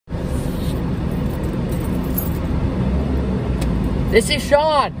This is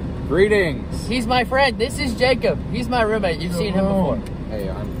Sean. Greetings. He's my friend. This is Jacob. He's my roommate. You've seen him before. Hey,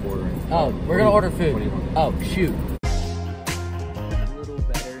 I'm ordering. Oh, we're gonna order food. What do you want? Oh, shoot. A little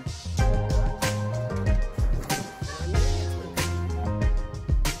better.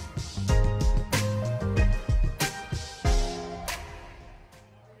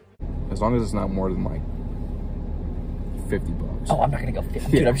 As long as it's not more than like $50. Oh, I'm not gonna go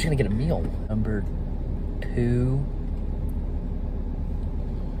 50. Dude, I'm just gonna get a meal. Number 2.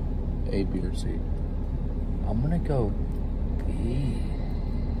 A, B, or C. I'm gonna go B.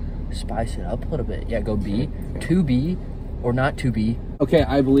 Spice it up a little bit. Yeah, go B. Okay. 2B or not 2B. Okay,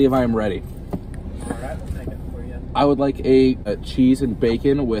 I believe I am ready. Alright, I'll take it for you. I would like a cheese and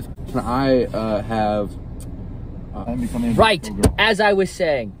bacon with. Can I have? Right, as I was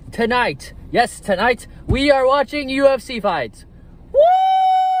saying, tonight, yes, tonight we are watching UFC fights. Woo!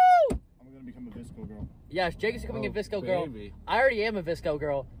 I'm gonna become a Visco girl. Yes, Jacob's becoming a Visco girl. Baby. I already am a Visco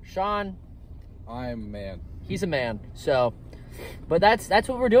girl. Sean, I'm a man. he's a man. So, but that's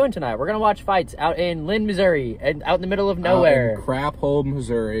what we're doing tonight. We're gonna watch fights out in Linn, Missouri, and out in the middle of nowhere. In Crap Hole,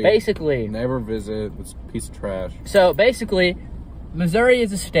 Missouri. Basically. Never visit. It's a piece of trash. So basically, Missouri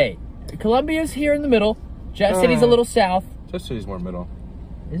is a state. Columbia's here in the middle. Jeff City's a little south. Jeff City's more middle.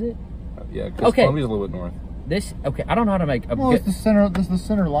 Is it? Yeah, because Okay. Columbia's a little bit north. Okay, I don't know how to make a Well, it's the center. This is the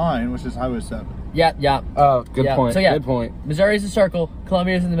center line, which is Highway 7. Yeah. Oh, good point. So yeah, Good point. Missouri's a circle,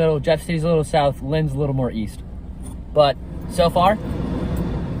 Columbia's in the middle, Jeff City's a little south, Lynn's a little more east. But so far,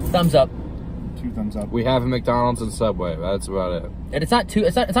 thumbs up. 2 thumbs up. We have a McDonald's and Subway. That's about it. And it's not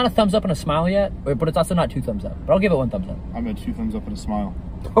a thumbs up and a smile yet, but it's also not 2 thumbs up. But I'll give it 1 thumbs up. I'm at 2 thumbs up and a smile.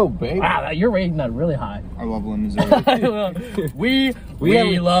 Oh, baby. Wow, you're rating that really high. I love Linn, Missouri. we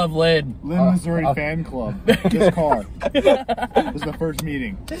love Linn. Linn, Missouri fan club. This car. This is the first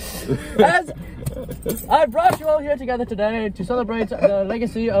meeting. As I brought you all here together today to celebrate the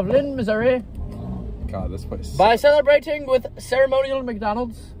legacy of Linn, Missouri God, this place. by celebrating with ceremonial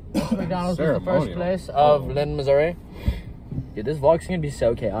McDonald's. McDonald's was the first place of Linn, Missouri. Dude, this vlog's gonna be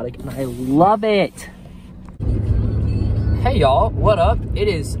so chaotic, and I love it. Hey y'all, what up? It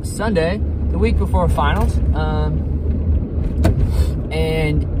is Sunday, the week before finals,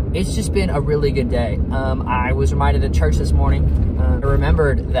 and it's just been a really good day. I was reminded at church this morning. I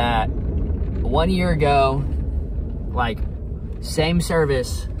remembered that 1 year ago, like same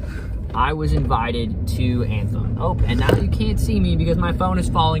service, I was invited to Anthem. Oh, and now you can't see me because my phone is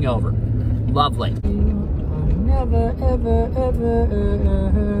falling over. Lovely. Never, ever,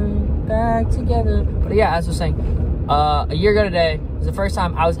 ever back together. But yeah, as I was saying, a year ago today was the first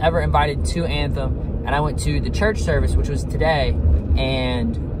time I was ever invited to Anthem, and I went to the church service, which was today,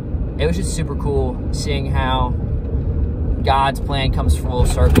 and it was just super cool seeing how God's plan comes full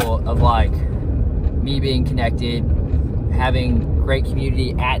circle of like me being connected, having great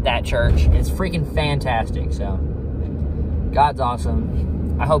community at that church. It's freaking fantastic. So God's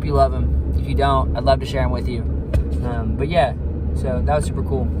awesome. I hope you love him. If you don't, I'd love to share him with you. But yeah, so that was super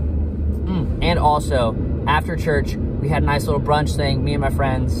cool. And also after church, we had a nice little brunch thing. Me and my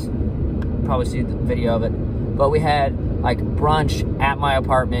friends, probably see the video of it, but we had like brunch at my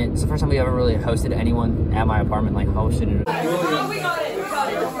apartment. It's the first time we ever really hosted anyone at my apartment, like hosted it. Oh, we got it.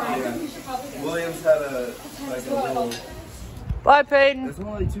 Williams had a little. Bye, Peyton. There's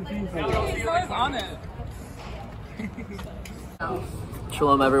only 2 people. It's on it.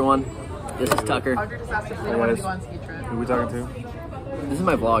 Shalom, everyone. This is Tucker. Audrey just asked if they want to go on ski trip. Who are we talking to? This is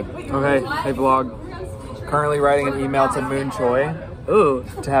my vlog. Okay, hey vlog. Currently writing an email to Moon Choi Ooh.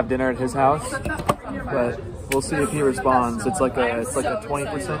 to have dinner at his house, but we'll see if he responds. It's like a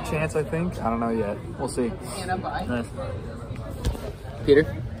 20% chance, I think. I don't know yet. We'll see. Nice. Peter?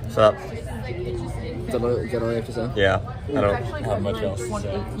 What's up? Is that all you have to say? Yeah, I don't have much else to say.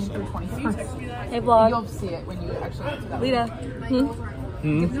 118 through 26. Hey vlog. You'll see it when you actually get to that. Lita.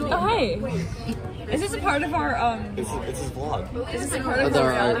 Oh hi. Is this a part of our It's his vlog. is this a part of the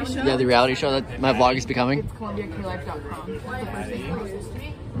reality show? Yeah, the reality show that my vlog is becoming. It's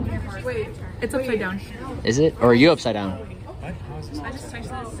ColumbiaKlife.com. Wait, it's upside down. Is it? Or are you upside down? I just typed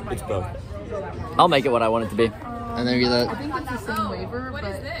this. It's both. I'll make it what I want it to be. And then I think it's the same waiver, but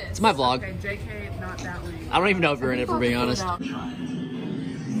it's my vlog. okay, JK, not that way. I don't even know if you're in it, for being honest.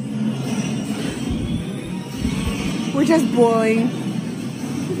 We're just boring.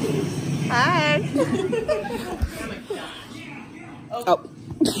 Hi. Oh.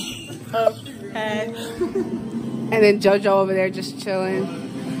 Hey. And then JoJo over there just chilling.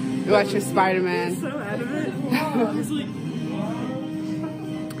 We're watching Spider-Man. So out of it.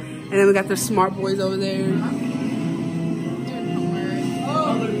 And then we got the smart boys over there.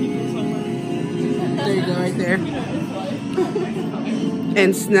 There you go, right there.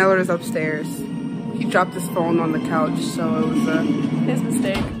 And Sneller's upstairs. He dropped his phone on the couch, so it was His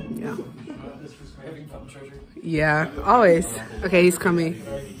mistake. yeah. Yeah, always. Okay, he's coming.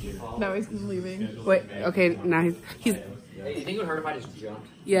 No, he's leaving. Wait, okay, now he's Hey, you think it would hurt if I just jumped?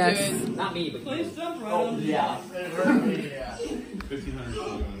 yes. Not me, but oh, yeah.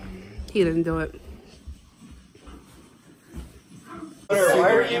 He didn't do it.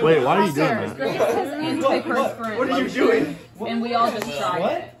 Wait, why are you doing that? Antiperspirant. What are you doing? And we all just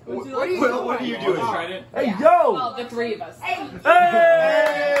tried it. What are you doing? Tried it? Hey, yo! Well, the three of us. Hey!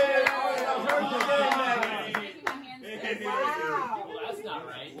 That's not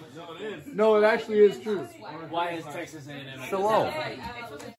right. No, it actually is true. Why is Texas A&M? Shalom.